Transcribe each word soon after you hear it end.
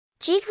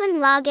Jeetwin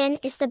Login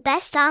is the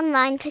best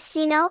online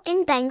casino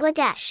in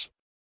Bangladesh.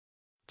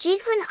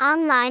 Jeetwin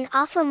Online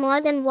offer more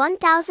than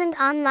 1,000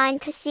 online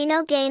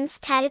casino games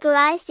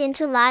categorized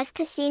into live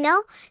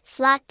casino,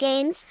 slot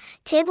games,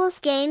 tables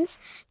games,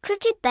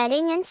 cricket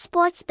betting and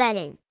sports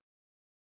betting.